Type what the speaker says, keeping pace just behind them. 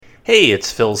Hey,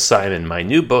 it's Phil Simon. My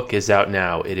new book is out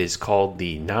now. It is called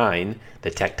The Nine, The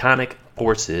Tectonic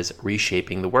Forces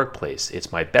Reshaping the Workplace.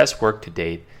 It's my best work to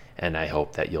date, and I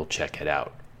hope that you'll check it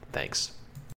out. Thanks.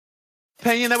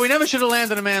 Opinion that we never should have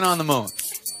landed a man on the moon.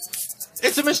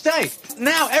 It's a mistake.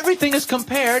 Now everything is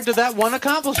compared to that one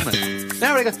accomplishment.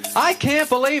 Now we go, I can't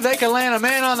believe they can land a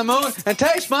man on the moon and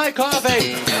taste my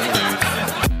coffee.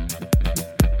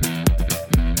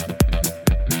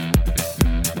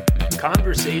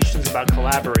 Conversations about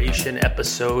Collaboration,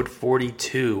 episode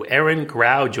 42. Erin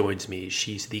Grau joins me.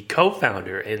 She's the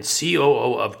co-founder and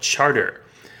COO of Charter,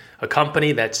 a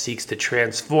company that seeks to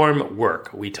transform work.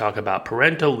 We talk about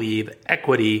parental leave,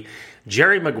 equity,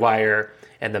 Jerry Maguire,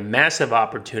 and the massive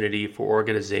opportunity for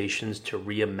organizations to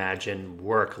reimagine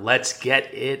work. Let's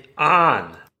get it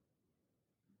on.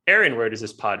 Erin, where does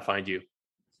this pod find you?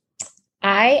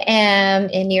 I am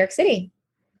in New York City.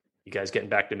 You guys getting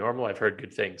back to normal? I've heard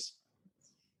good things.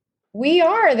 We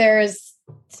are. There are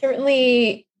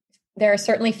certainly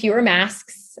fewer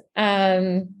masks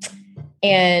and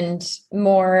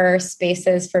more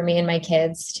spaces for me and my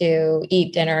kids to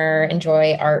eat dinner,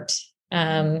 enjoy art.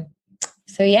 So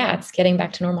yeah, it's getting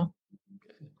back to normal.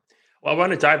 Well, I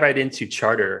want to dive right into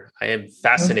Charter. I am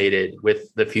fascinated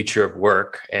with the future of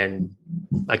work, and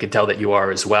I can tell that you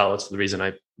are as well. It's the reason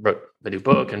I wrote the new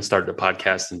book and started a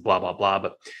podcast and blah, blah, blah.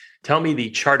 But tell me the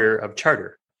charter of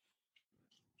Charter.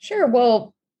 Sure.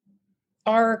 Well,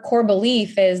 our core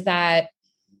belief is that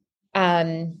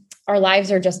our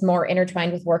lives are just more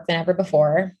intertwined with work than ever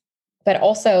before, but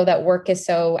also that work is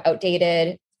so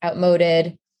outdated,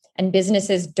 outmoded, and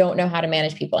businesses don't know how to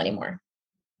manage people anymore.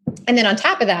 And then on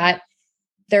top of that,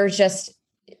 there's just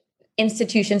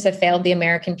institutions have failed the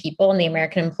American people and the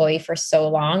American employee for so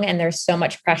long. And there's so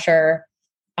much pressure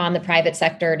on the private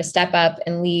sector to step up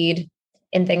and lead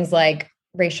in things like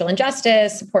racial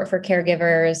injustice, support for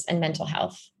caregivers, and mental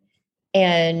health.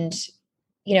 And,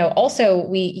 also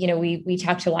we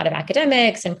talk to a lot of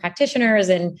academics and practitioners,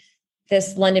 and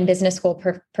this London Business School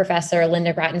professor,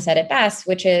 Linda Grattan, said it best,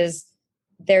 which is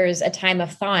there's a time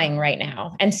of thawing right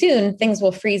now, and soon things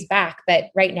will freeze back. But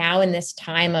right now in this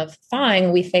time of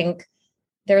thawing, we think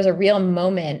there's a real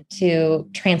moment to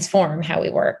transform how we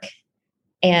work.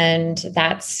 And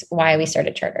that's why we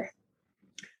started Charter.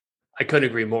 I couldn't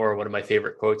agree more. One of my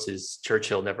favorite quotes is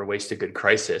Churchill never wasted a good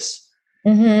crisis.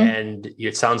 Mm-hmm. And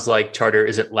it sounds like Charter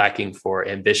isn't lacking for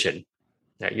ambition.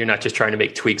 Now, you're not just trying to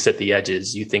make tweaks at the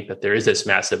edges. You think that there is this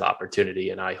massive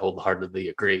opportunity, and I wholeheartedly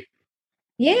agree.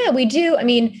 Yeah, we do. I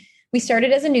mean, we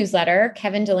started as a newsletter.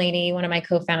 Kevin Delaney, one of my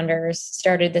co-founders,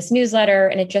 started this newsletter,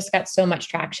 and it just got so much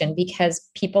traction because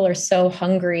people are so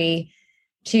hungry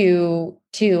to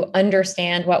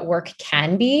understand what work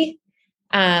can be.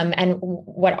 And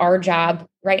what our job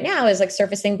right now is like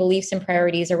surfacing beliefs and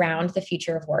priorities around the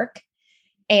future of work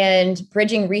and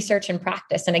bridging research and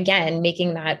practice. And again,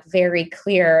 making that very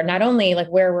clear, not only like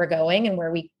where we're going and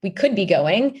where we could be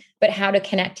going, but how to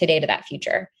connect today to that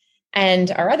future.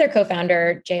 And our other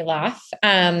co-founder, Jay Loth,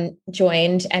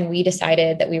 joined, and we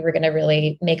decided that we were going to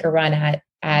really make a run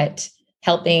at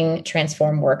helping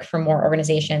transform work for more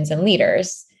organizations and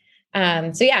leaders.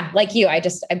 So yeah, like you, I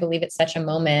believe it's such a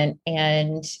moment,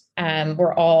 and we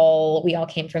all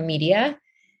came from media,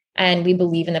 and we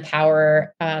believe in the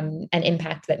power and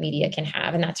impact that media can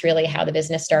have. And that's really how the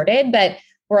business started. But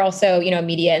we're also, a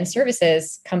media and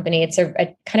services company. It's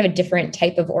a kind of a different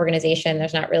type of organization.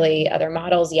 There's not really other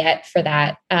models yet for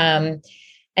that. And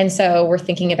so we're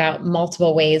thinking about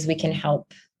multiple ways we can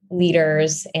help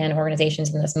leaders and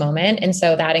organizations in this moment. And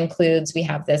so that includes, we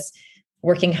have this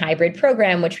working hybrid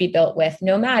program, which we built with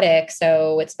Nomadic.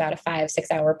 So it's about a 5-6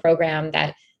 hour program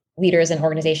that leaders and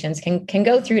organizations can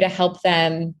go through to help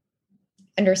them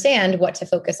understand what to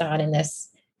focus on in this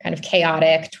kind of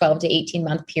chaotic 12 to 18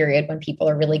 month period when people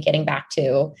are really getting back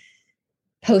to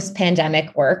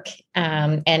post-pandemic work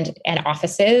and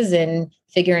offices and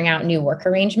figuring out new work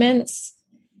arrangements.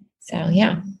 So,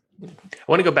 yeah. I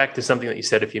want to go back to something that you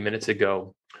said a few minutes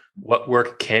ago, what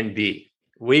work can be.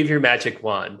 Wave your magic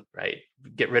wand, right?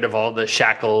 Get rid of all the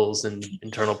shackles and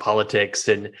internal politics.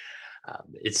 And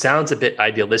it sounds a bit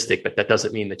idealistic, but that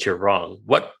doesn't mean that you're wrong.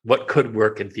 What could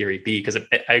work in theory be? Because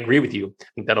I agree with you. I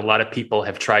think that a lot of people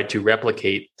have tried to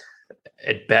replicate,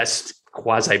 at best,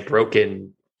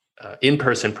 quasi-broken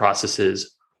in-person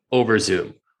processes over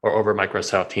Zoom or over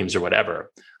Microsoft Teams or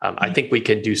whatever. I think we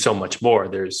can do so much more.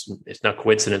 It's no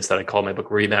coincidence that I call my book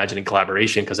Reimagining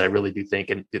Collaboration, because I really do think,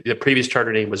 and the previous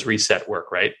Charter name was Reset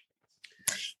Work, right?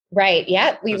 Right.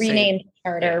 Yeah. We renamed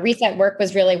Charter. Yeah. Reset Work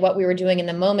was really what we were doing in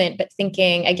the moment, but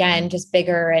thinking again, just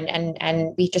bigger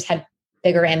and we just had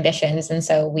bigger ambitions. And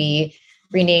so we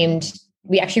renamed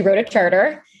we actually wrote a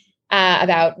charter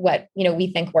about what, we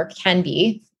think work can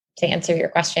be, to answer your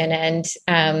question,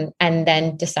 and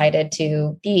then decided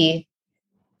to be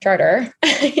charter.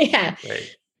 Yeah.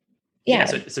 Right. Yeah.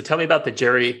 So tell me about the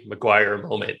Jerry Maguire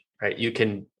moment, right? You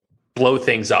can blow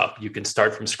things up. You can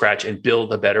start from scratch and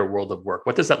build a better world of work.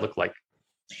 What does that look like?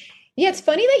 Yeah, it's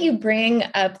funny that you bring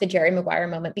up the Jerry Maguire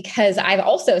moment, because I've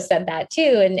also said that too.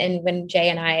 And when Jay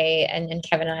and I and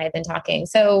Kevin and I have been talking.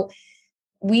 So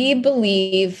we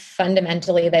believe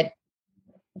fundamentally that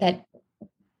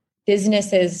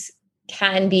businesses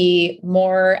can be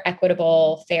more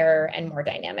equitable, fair, and more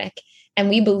dynamic. And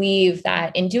we believe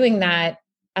that in doing that,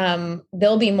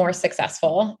 they'll be more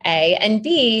successful, A, and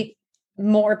B,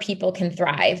 more people can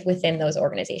thrive within those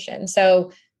organizations.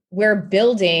 So we're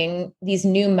building these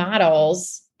new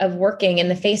models of working in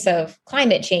the face of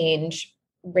climate change,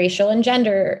 racial and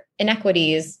gender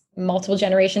inequities, multiple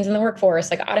generations in the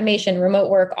workforce, like automation, remote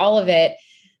work, all of it.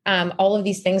 All of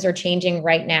these things are changing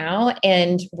right now.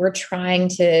 And we're trying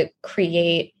to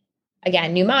create,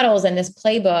 again, new models and this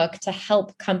playbook to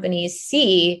help companies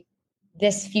see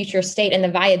this future state and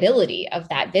the viability of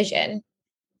that vision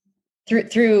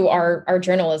through our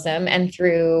journalism and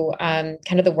through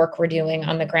kind of the work we're doing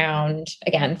on the ground,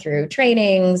 again, through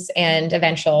trainings and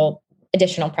eventual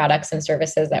additional products and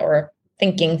services that we're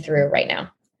thinking through right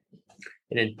now.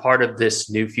 And in part of this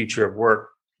new future of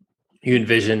work, you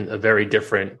envision a very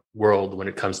different world when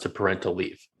it comes to parental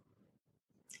leave.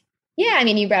 Yeah, I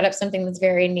mean, you brought up something that's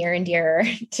very near and dear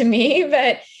to me,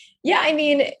 but yeah, I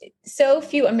mean, so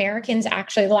few Americans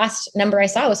actually, the last number I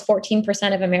saw was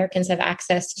 14% of Americans have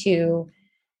access to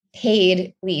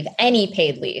paid leave, any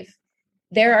paid leave.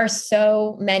 There are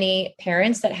so many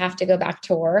parents that have to go back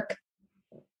to work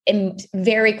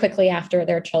very quickly after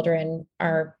their children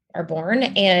are born.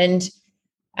 And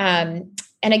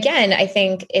again, I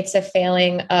think it's a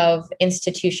failing of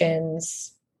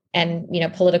institutions and,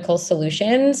 political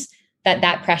solutions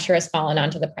that pressure has fallen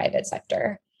onto the private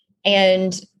sector.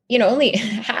 And, only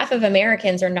half of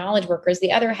Americans are knowledge workers.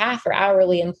 The other half are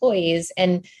hourly employees,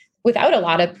 and without a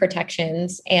lot of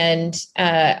protections and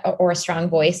or a strong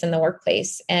voice in the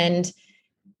workplace. And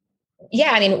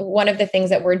yeah, I mean, one of the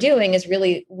things that we're doing is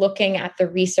really looking at the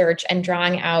research and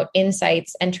drawing out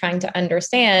insights and trying to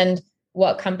understand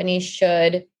what companies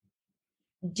should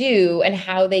do and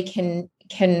how they can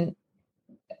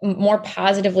more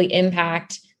positively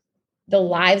impact the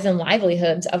lives and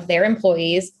livelihoods of their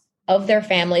employees, of their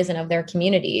families, and of their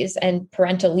communities. And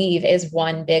parental leave is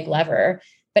one big lever,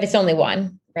 but it's only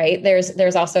one, right?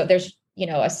 There's also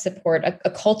a support, a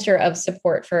culture of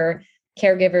support for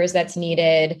caregivers that's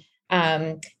needed.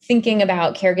 Thinking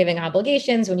about caregiving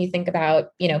obligations when you think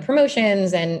about,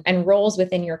 promotions and roles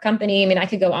within your company. I mean, I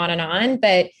could go on,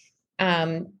 but,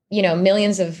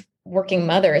 millions of working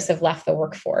mothers have left the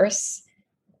workforce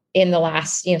in the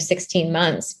last, 16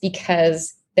 months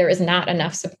because there is not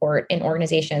enough support in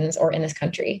organizations or in this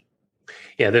country.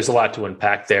 Yeah, there's a lot to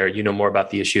unpack there. You know more about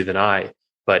the issue than I,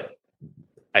 but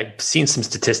I've seen some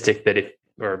statistic that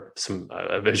or some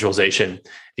visualization.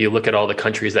 If you look at all the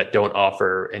countries that don't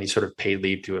offer any sort of paid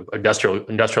leave to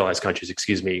industrialized countries,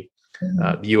 the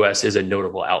U.S. is a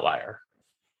notable outlier.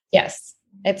 Yes,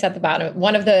 it's at the bottom.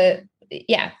 At the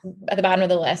bottom of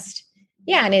the list.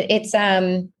 Yeah, and it's.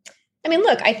 I mean,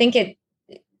 look, I think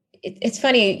it's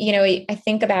funny. I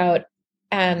think about.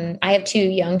 I have two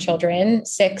young children,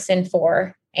 6 and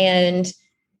 4, and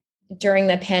during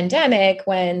the pandemic,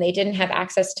 when they didn't have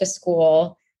access to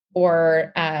school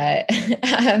or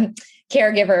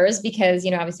caregivers, because,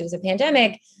 obviously it was a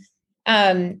pandemic,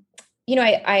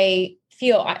 I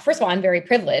feel, first of all, I'm very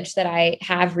privileged that I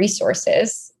have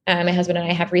resources. My husband and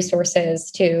I have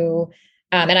resources to,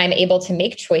 and I'm able to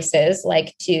make choices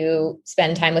like to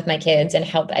spend time with my kids and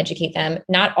help educate them.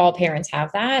 Not all parents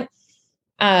have that.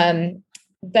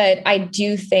 But I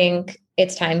do think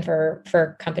it's time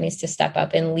for companies to step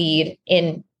up and lead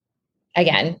in,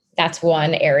 again, that's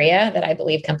one area that I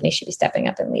believe companies should be stepping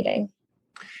up and leading.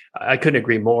 I couldn't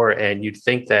agree more. And you'd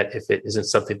think that if it isn't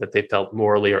something that they felt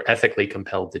morally or ethically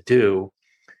compelled to do,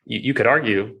 you could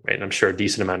argue, right, and I'm sure a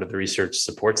decent amount of the research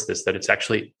supports this, that it's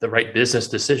actually the right business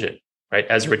decision, right,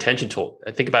 as a retention tool.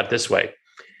 I think about it this way.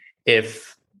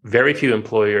 If very few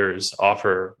employers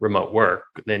offer remote work,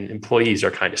 then employees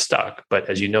are kind of stuck. But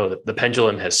as you know, the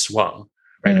pendulum has swung,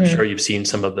 right? Mm-hmm. I'm sure you've seen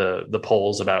some of the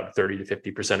polls about 30 to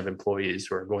 50% of employees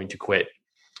who are going to quit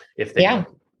if they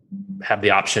have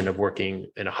the option of working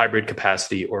in a hybrid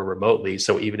capacity or remotely.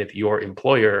 So even if your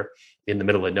employer in the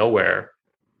middle of nowhere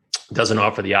doesn't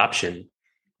offer the option,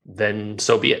 then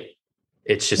so be it.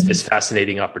 It's just this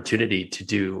fascinating opportunity to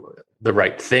do the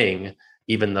right thing,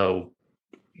 even though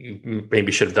you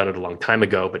maybe should have done it a long time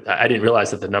ago, but I didn't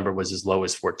realize that the number was as low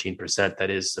as 14%. That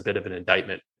is a bit of an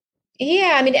indictment.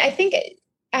 Yeah, I mean, I think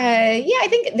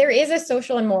there is a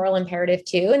social and moral imperative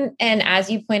too, and as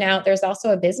you point out, there's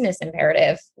also a business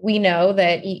imperative. We know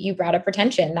that you brought up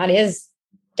retention. That is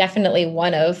definitely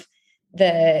one of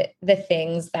the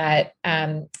things that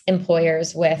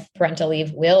employers with parental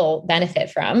leave will benefit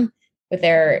from with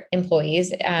their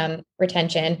employees.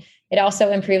 Retention. It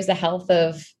also improves the health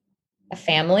of a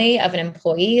family, of an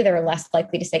employee. They're less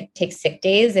likely to take sick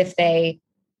days if they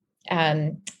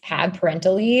have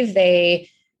parental leave.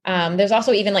 There's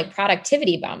also even like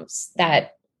productivity bumps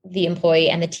that the employee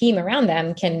and the team around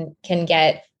them can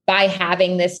get by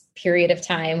having this period of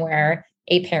time where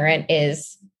a parent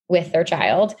is with their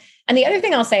child. And the other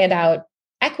thing I'll say about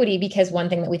equity, because one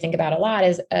thing that we think about a lot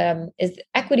is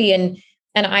equity, and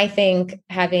I think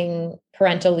having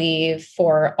parental leave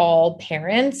for all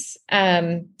parents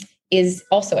is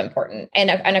also important, and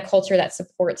a culture that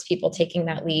supports people taking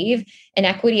that leave. And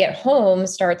equity at home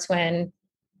starts when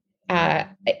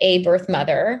a birth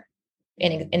mother,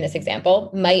 in this example,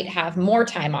 might have more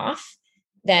time off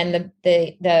than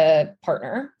the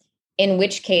partner, in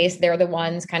which case they're the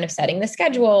ones kind of setting the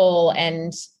schedule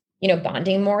and,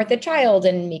 bonding more with the child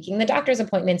and making the doctor's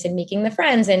appointments and making the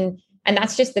friends. And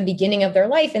that's just the beginning of their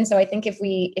life. And so I think if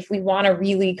we want to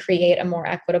really create a more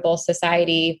equitable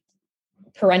society,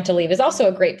 parental leave is also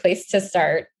a great place to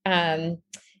start.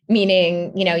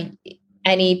 Meaning,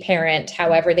 any parent,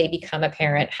 however they become a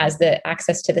parent, has the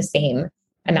access to the same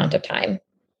amount of time.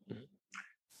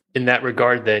 In that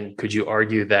regard, then, could you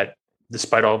argue that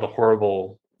despite all the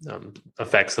horrible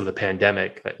effects of the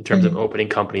pandemic, in terms of opening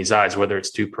companies' eyes, whether it's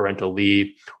to parental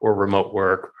leave or remote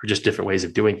work or just different ways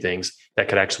of doing things, that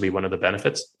could actually be one of the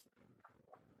benefits?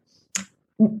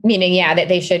 Meaning, that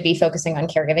they should be focusing on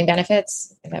caregiving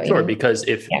benefits? Sure, because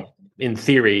if in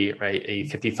theory, right, a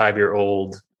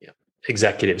 55-year-old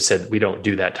executive said, we don't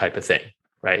do that type of thing,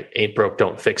 right? Ain't broke,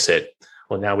 don't fix it.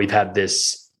 Well, now we've had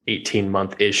this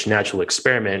 18-month-ish natural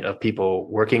experiment of people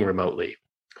working remotely.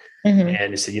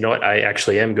 And they said, you know what, I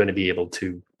actually am going to be able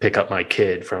to pick up my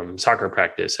kid from soccer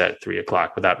practice at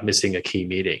 3:00 without missing a key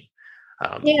meeting.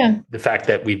 The fact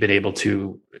that we've been able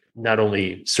to not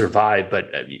only survive,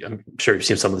 but I'm sure you've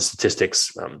seen some of the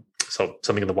statistics. So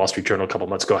something in the Wall Street Journal a couple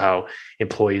of months ago, how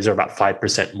employees are about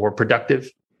 5% more productive.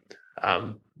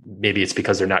 Maybe it's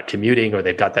because they're not commuting or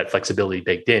they've got that flexibility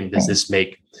baked in. Does this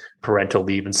make parental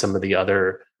leave and some of the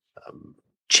other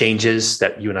changes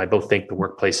that you and I both think the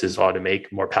workplaces ought to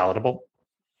make more palatable?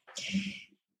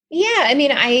 Yeah. I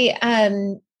mean,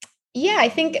 I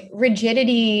think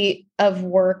rigidity of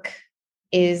work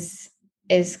is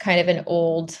kind of an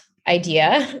old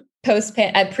idea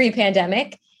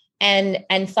pre-pandemic,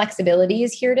 and flexibility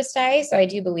is here to stay. So I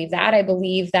do believe that. I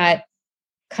believe that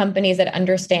companies that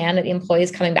understand that the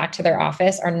employees coming back to their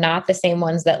office are not the same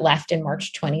ones that left in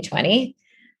March 2020.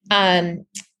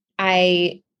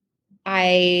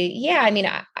 I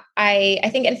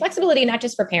think, and flexibility, not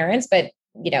just for parents, but,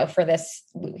 for this,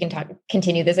 we can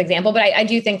continue this example, but I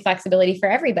do think flexibility for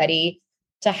everybody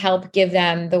to help give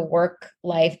them the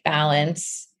work-life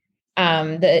balance,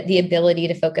 the ability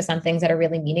to focus on things that are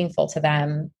really meaningful to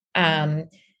them.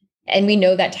 And we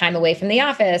know that time away from the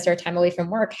office or time away from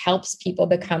work helps people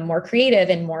become more creative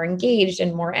and more engaged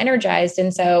and more energized.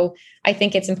 And so I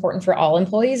think it's important for all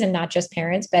employees and not just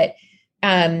parents, but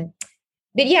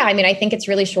yeah, I mean, I think it's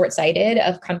really short-sighted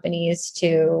of companies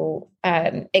to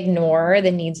ignore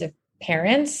the needs of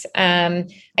parents. I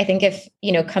think if,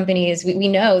 companies, we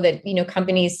know that,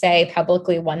 companies say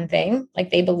publicly one thing,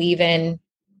 like they believe in,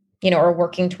 or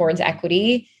working towards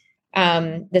equity.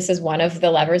 This is one of the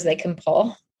levers they can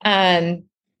pull to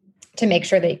make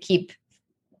sure they keep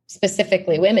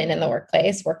specifically women in the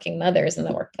workplace, working mothers in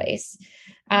the workplace.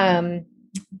 And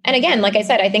again, like I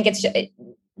said, I think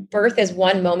birth is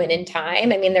one moment in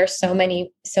time. I mean, there's so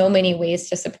many ways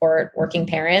to support working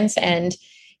parents. And,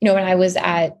 when I was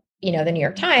at, the New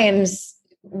York Times,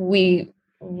 we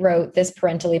wrote this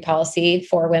parental leave policy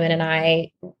for women, and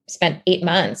I spent 8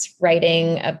 months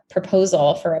writing a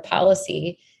proposal for a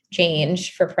policy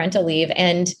change for parental leave.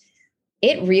 And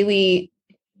the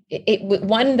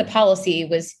policy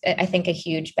was, I think, a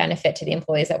huge benefit to the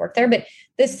employees that work there. But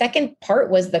the second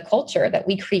part was the culture that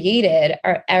we created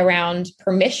around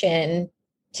permission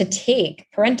to take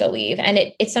parental leave. And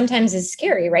it sometimes is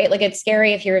scary, right? Like, it's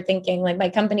scary if you're thinking, like, my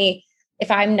company, if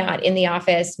I'm not in the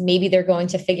office, maybe they're going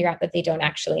to figure out that they don't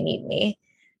actually need me.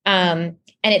 And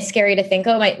it's scary to think,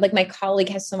 my colleague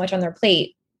has so much on their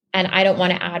plate and I don't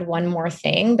want to add one more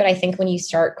thing. But I think when you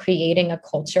start creating a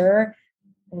culture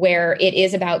where it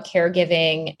is about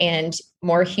caregiving and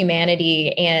more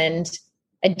humanity and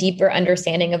a deeper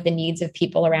understanding of the needs of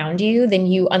people around you, then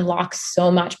you unlock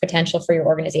so much potential for your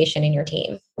organization and your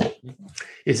team.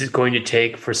 Is it going to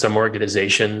take for some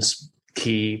organizations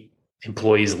key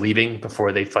employees leaving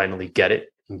before they finally get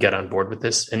it and get on board with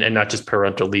this? And not just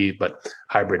parental leave, but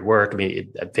hybrid work. I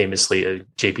mean, famously,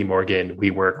 JP Morgan,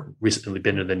 WeWork recently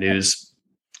been in the news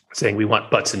saying we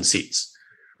want butts in seats,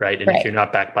 right? And if you're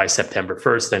not back by September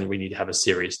 1st, then we need to have a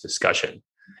serious discussion.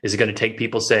 Is it going to take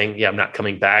people saying, yeah, I'm not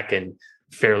coming back, and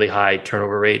fairly high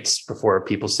turnover rates before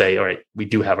people say, all right, we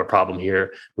do have a problem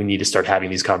here. We need to start having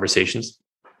these conversations?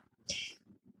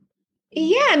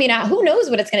 Yeah, I mean, who knows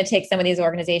what it's going to take some of these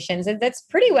organizations. That's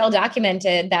pretty well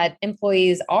documented that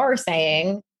employees are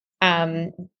saying,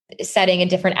 setting a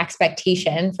different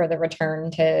expectation for the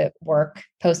return to work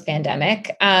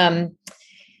post-pandemic.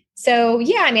 So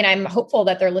yeah, I mean, I'm hopeful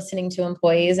that they're listening to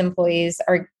employees. Employees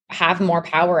have more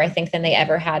power, I think, than they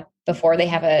ever had before. They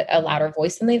have a louder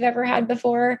voice than they've ever had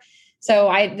before. So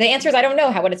the answer is I don't know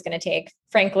what it's going to take,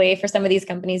 frankly, for some of these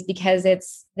companies, because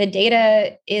the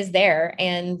data is there,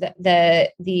 and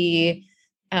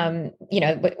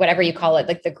whatever you call it,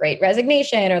 like the Great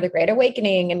Resignation or the Great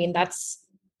Awakening. I mean, that's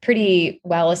pretty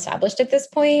well established at this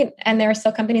point, and there are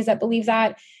still companies that believe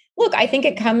that. Look, I think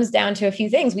it comes down to a few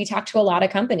things. We talk to a lot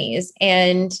of companies,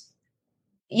 and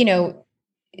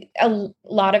a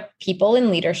lot of people in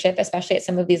leadership, especially at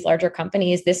some of these larger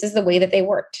companies, this is the way that they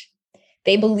worked.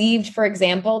 They believed, for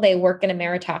example, they work in a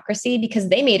meritocracy because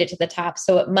they made it to the top,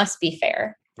 so it must be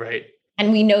fair. Right.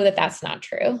 And we know that that's not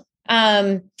true.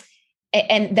 And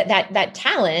that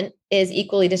talent is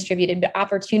equally distributed, but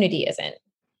opportunity isn't.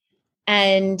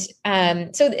 And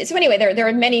so anyway, there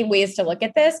are many ways to look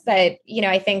at this, but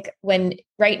I think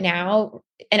right now,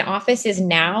 an office is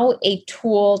now a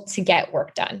tool to get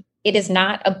work done. It is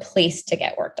not a place to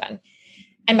get work done.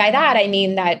 And by that, I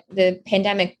mean that the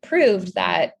pandemic proved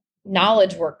that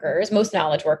most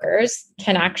knowledge workers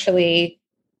can actually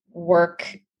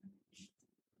work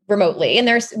remotely.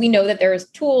 And we know that there's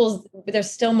tools, but there's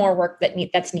still more work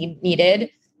that's needed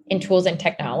in tools and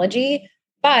technology.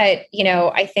 But,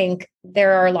 I think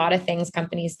there are a lot of things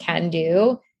companies can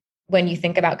do when you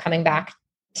think about coming back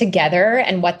together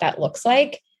and what that looks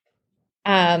like.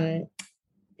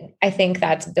 I think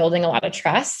that's building a lot of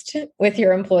trust with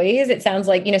your employees. It sounds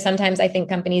like, sometimes I think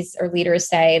companies or leaders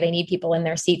say they need people in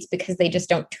their seats because they just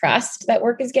don't trust that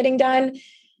work is getting done.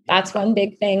 That's one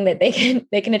big thing that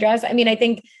they can address. I mean, I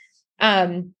think,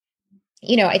 I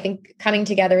think coming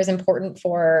together is important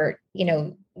for,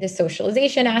 the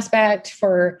socialization aspect,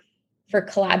 for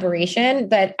collaboration.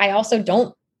 But I also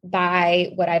don't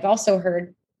buy what I've also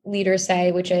heard leaders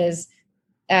say, which is,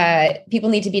 people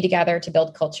need to be together to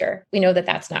build culture. We know that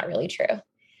that's not really true.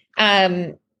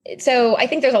 So I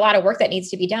think there's a lot of work that needs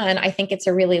to be done. I think it's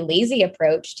a really lazy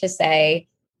approach to say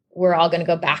we're all going to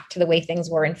go back to the way things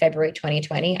were in February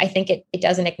 2020. I think it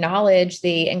doesn't acknowledge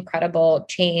the incredible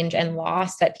change and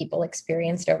loss that people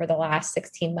experienced over the last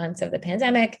 16 months of the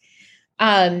pandemic.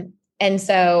 And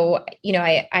so,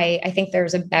 I think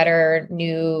there's a better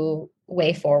new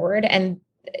way forward. And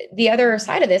the other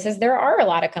side of this is there are a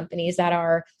lot of companies that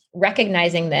are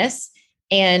recognizing this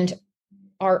and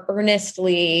are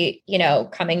earnestly,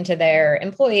 coming to their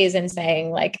employees and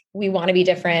saying, like, we want to be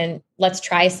different. Let's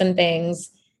try some things,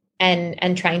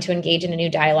 and trying to engage in a new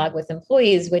dialogue with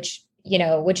employees, which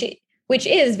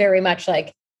is very much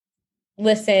like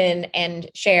listen and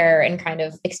share and kind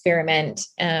of experiment.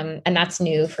 And that's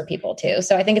new for people too.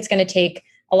 So I think it's going to take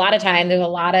a lot of time. There's a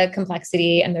lot of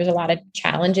complexity, and there's a lot of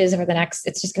challenges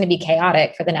it's just going to be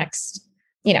chaotic for the next,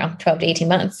 12 to 18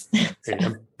 months. So.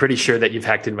 I'm pretty sure that you've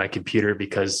hacked into my computer,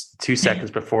 because 2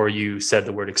 seconds before you said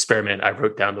the word experiment, I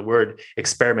wrote down the word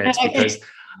experiments, because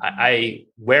I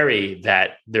worry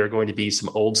that there are going to be some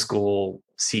old school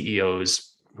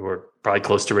CEOs who are probably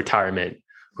close to retirement,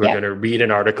 who are going to read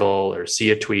an article or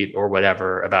see a tweet or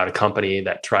whatever about a company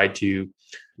that tried to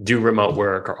do remote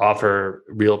work or offer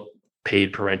real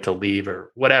paid parental leave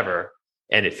or whatever,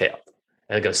 and it failed.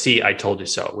 And I go, see, I told you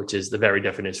so, which is the very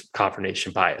definition of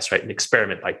confirmation bias, right? An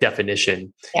experiment by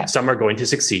definition, some are going to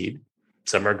succeed,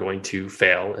 some are going to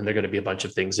fail, and there are going to be a bunch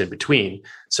of things in between.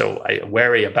 So I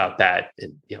worry about that.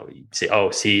 And, you say,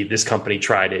 oh, see, this company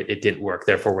tried it, it didn't work,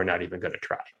 therefore we're not even going to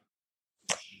try.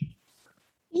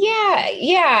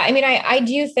 Yeah. I mean, I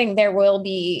do think there will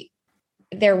be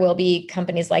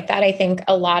companies like that. I think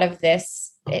a lot of this,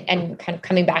 and kind of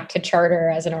coming back to Charter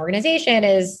as an organization,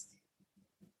 is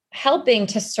helping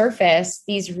to surface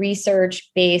these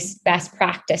research-based best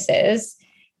practices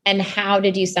and how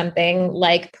to do something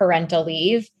like parental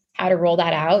leave, how to roll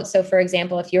that out. So for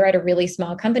example, if you're at a really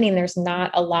small company and there's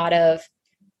not a lot of,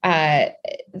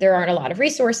 there aren't a lot of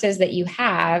resources that you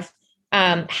have,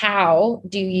 how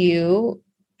do you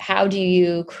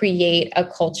create a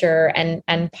culture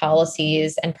and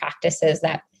policies and practices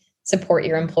that support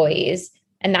your employees?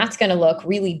 And that's going to look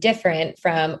really different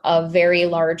from a very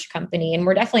large company. And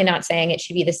we're definitely not saying it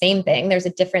should be the same thing. There's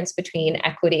a difference between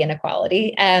equity and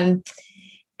equality. And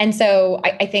so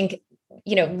I think,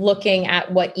 looking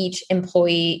at what your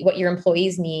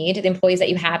employees need, the employees that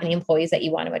you have and the employees that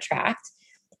you want to attract,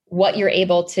 what you're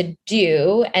able to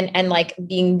do, and like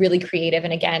being really creative.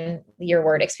 And again, your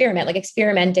word experiment, like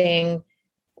experimenting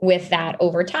with that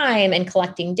over time and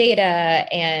collecting data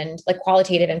and like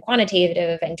qualitative and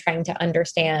quantitative and trying to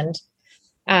understand,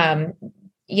 how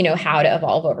to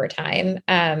evolve over time.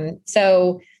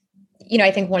 So,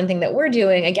 I think one thing that we're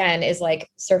doing again is like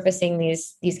surfacing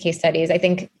these case studies. I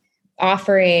think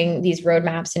offering these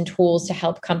roadmaps and tools to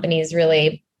help companies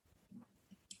really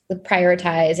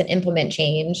prioritize and implement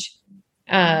change.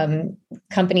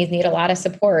 Companies need a lot of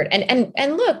support,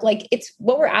 and look, like it's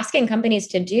what we're asking companies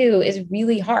to do is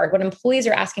really hard. What employees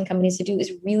are asking companies to do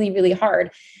is really, really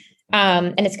hard.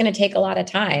 And it's going to take a lot of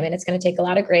time, and it's going to take a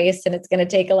lot of grace, and it's going to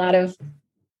take a lot of,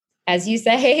 as you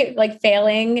say, like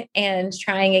failing and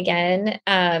trying again.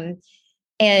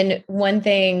 And one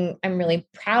thing I'm really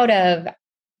proud of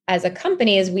as a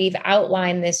company is we've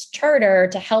outlined this charter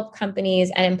to help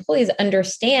companies and employees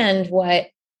understand what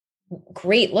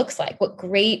great looks like, what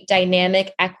great,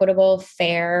 dynamic, equitable,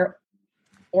 fair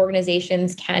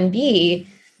organizations can be,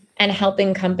 and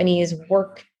helping companies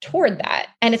work toward that.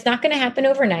 And it's not going to happen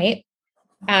overnight.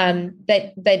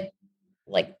 But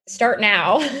like start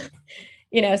now,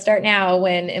 start now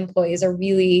when employees are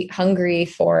really hungry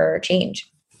for change.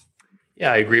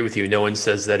 Yeah, I agree with you. No one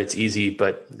says that it's easy,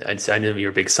 but I know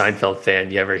you're a big Seinfeld fan.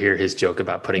 You ever hear his joke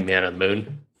about putting man on the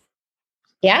moon?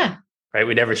 Yeah. Right.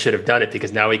 We never should have done it,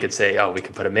 because now we could say, oh, we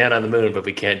can put a man on the moon, but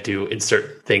we can't do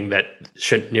insert thing that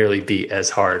shouldn't nearly be as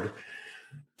hard.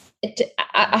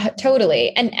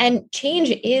 Totally. And change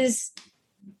is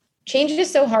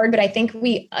so hard, but I think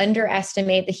we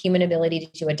underestimate the human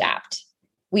ability to adapt.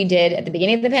 We did at the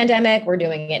beginning of the pandemic. We're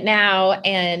doing it now.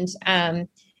 And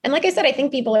like I said, I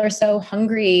think people are so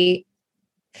hungry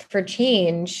for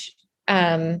change.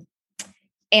 And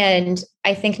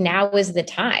I think now is the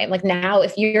time. Like now,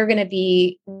 if you're going to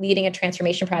be leading a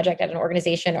transformation project at an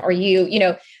organization, or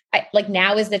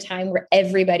now is the time where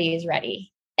everybody is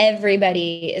ready.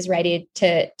 Everybody is ready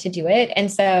to do it.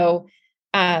 And so,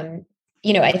 I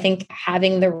think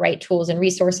having the right tools and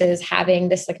resources, having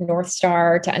this like North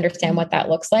Star to understand what that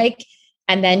looks like,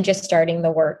 and then just starting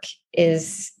the work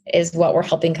is what we're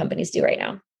helping companies do right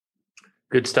now.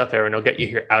 Good stuff, Erin. I'll get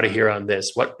you out of here on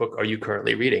this. What book are you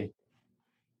currently reading?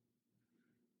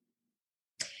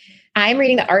 I'm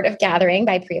reading The Art of Gathering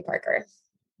by Priya Parker.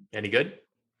 Any good?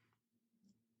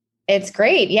 It's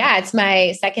great. Yeah, it's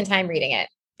my second time reading it.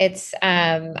 It's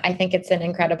I think it's an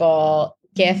incredible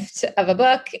gift of a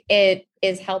book. It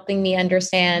is helping me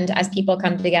understand, as people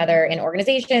come together in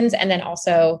organizations, and then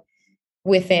also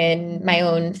within my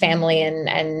own family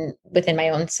and within my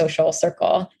own social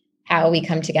circle, how we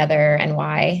come together and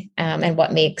why, and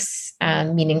what makes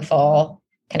meaningful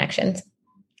connections.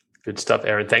 Good stuff,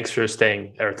 Erin. Thanks for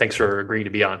staying, or thanks for agreeing to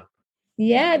be on.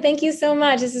 Yeah, thank you so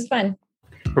much. This is fun.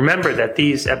 Remember that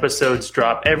these episodes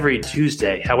drop every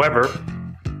Tuesday. However,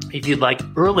 if you'd like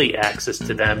early access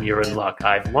to them, you're in luck.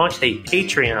 I've launched a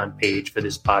Patreon page for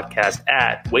this podcast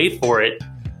at, wait for it,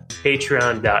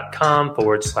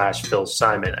 patreon.com/Phil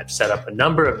Simon. I've set up a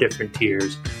number of different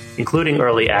tiers, including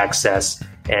early access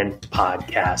and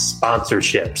podcast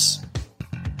sponsorships.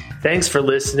 Thanks for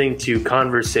listening to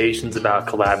Conversations About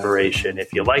Collaboration.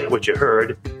 If you like what you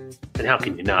heard, then how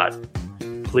can you not?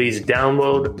 Please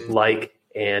download, like,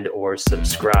 and or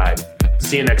subscribe.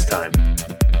 See you next time.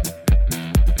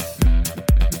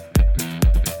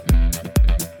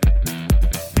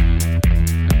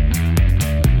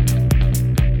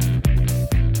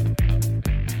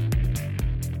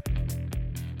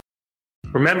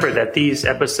 Remember that these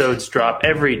episodes drop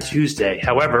every Tuesday.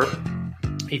 However,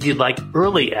 if you'd like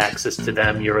early access to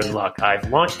them, you're in luck. I've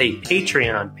launched a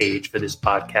Patreon page for this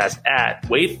podcast at,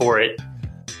 wait for it,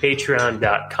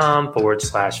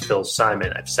 patreon.com/Phil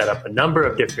Simon. I've set up a number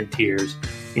of different tiers,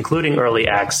 including early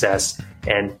access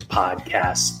and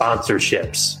podcast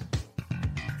sponsorships.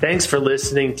 Thanks for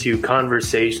listening to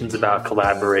Conversations About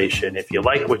Collaboration. If you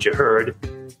like what you heard,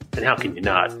 then how can you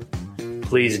not?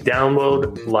 Please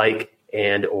download, like,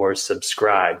 and or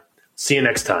subscribe. See you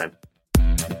next time.